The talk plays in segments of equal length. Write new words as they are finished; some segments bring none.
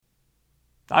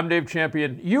I'm Dave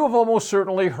Champion. You have almost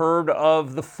certainly heard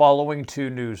of the following two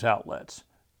news outlets,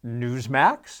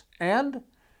 Newsmax and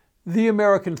The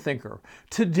American Thinker.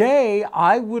 Today,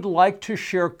 I would like to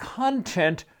share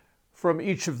content from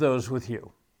each of those with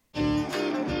you.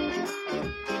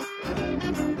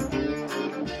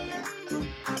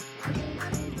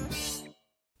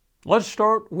 Let's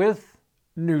start with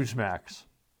Newsmax.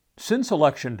 Since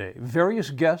Election Day,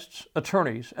 various guests,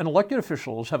 attorneys, and elected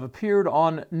officials have appeared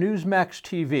on Newsmax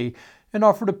TV and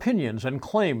offered opinions and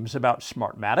claims about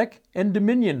Smartmatic and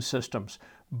Dominion Systems,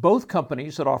 both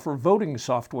companies that offer voting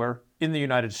software in the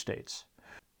United States.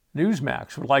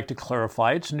 Newsmax would like to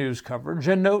clarify its news coverage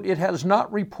and note it has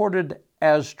not reported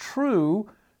as true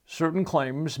certain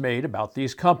claims made about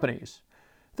these companies.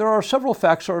 There are several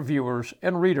facts our viewers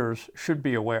and readers should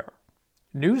be aware.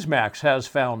 Newsmax has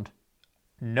found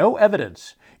no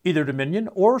evidence either Dominion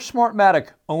or Smartmatic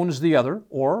owns the other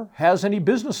or has any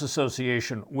business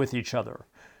association with each other.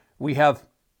 We have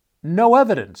no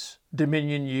evidence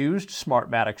Dominion used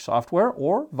Smartmatic software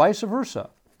or vice versa.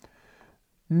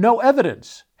 No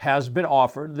evidence has been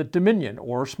offered that Dominion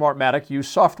or Smartmatic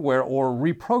used software or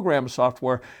reprogrammed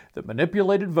software that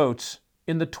manipulated votes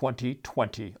in the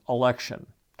 2020 election.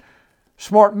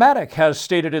 Smartmatic has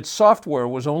stated its software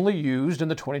was only used in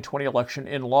the 2020 election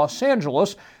in Los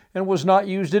Angeles and was not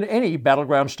used in any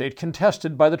battleground state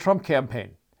contested by the Trump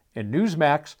campaign. And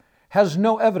Newsmax has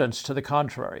no evidence to the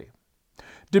contrary.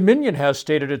 Dominion has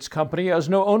stated its company has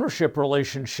no ownership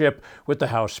relationship with the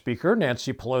House Speaker,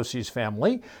 Nancy Pelosi's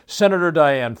family, Senator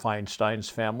Dianne Feinstein's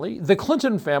family, the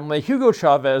Clinton family, Hugo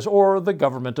Chavez, or the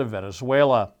government of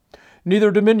Venezuela. Neither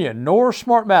Dominion nor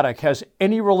Smartmatic has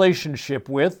any relationship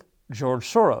with George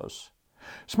Soros.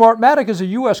 Smartmatic is a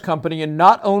U.S. company and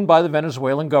not owned by the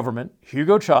Venezuelan government,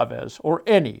 Hugo Chavez, or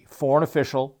any foreign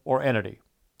official or entity.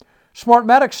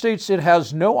 Smartmatic states it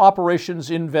has no operations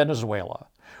in Venezuela.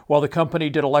 While the company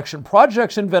did election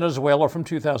projects in Venezuela from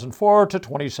 2004 to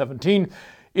 2017,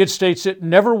 it states it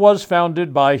never was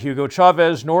founded by Hugo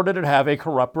Chavez, nor did it have a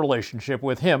corrupt relationship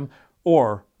with him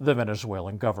or the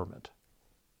Venezuelan government.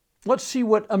 Let's see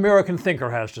what American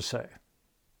Thinker has to say.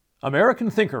 American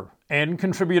Thinker and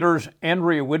contributors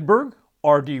Andrea Widberg,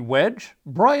 R.D. Wedge,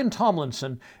 Brian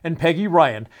Tomlinson, and Peggy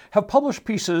Ryan have published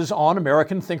pieces on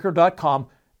AmericanThinker.com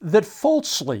that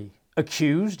falsely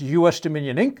accused U.S.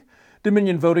 Dominion Inc.,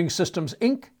 Dominion Voting Systems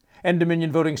Inc., and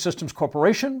Dominion Voting Systems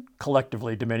Corporation,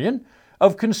 collectively Dominion,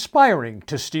 of conspiring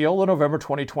to steal the November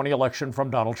 2020 election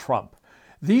from Donald Trump.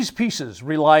 These pieces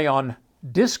rely on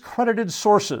discredited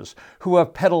sources who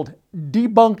have peddled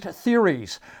debunked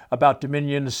theories about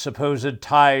Dominion's supposed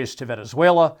ties to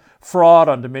Venezuela, fraud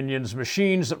on Dominion's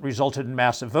machines that resulted in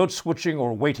massive vote switching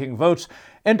or weighting votes,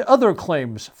 and other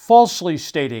claims falsely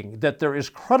stating that there is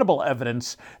credible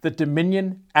evidence that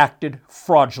Dominion acted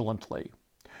fraudulently.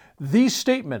 These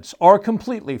statements are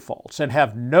completely false and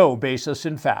have no basis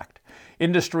in fact.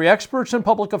 Industry experts and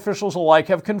public officials alike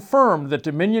have confirmed that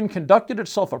Dominion conducted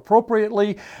itself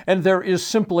appropriately, and there is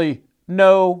simply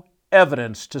no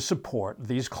evidence to support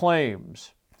these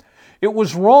claims. It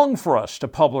was wrong for us to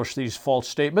publish these false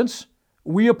statements.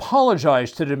 We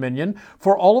apologize to Dominion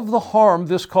for all of the harm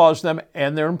this caused them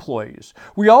and their employees.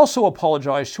 We also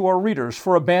apologize to our readers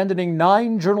for abandoning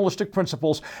 9 journalistic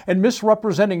principles and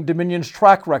misrepresenting Dominion's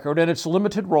track record and its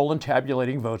limited role in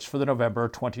tabulating votes for the November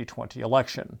 2020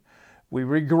 election. We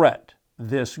regret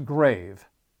this grave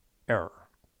error.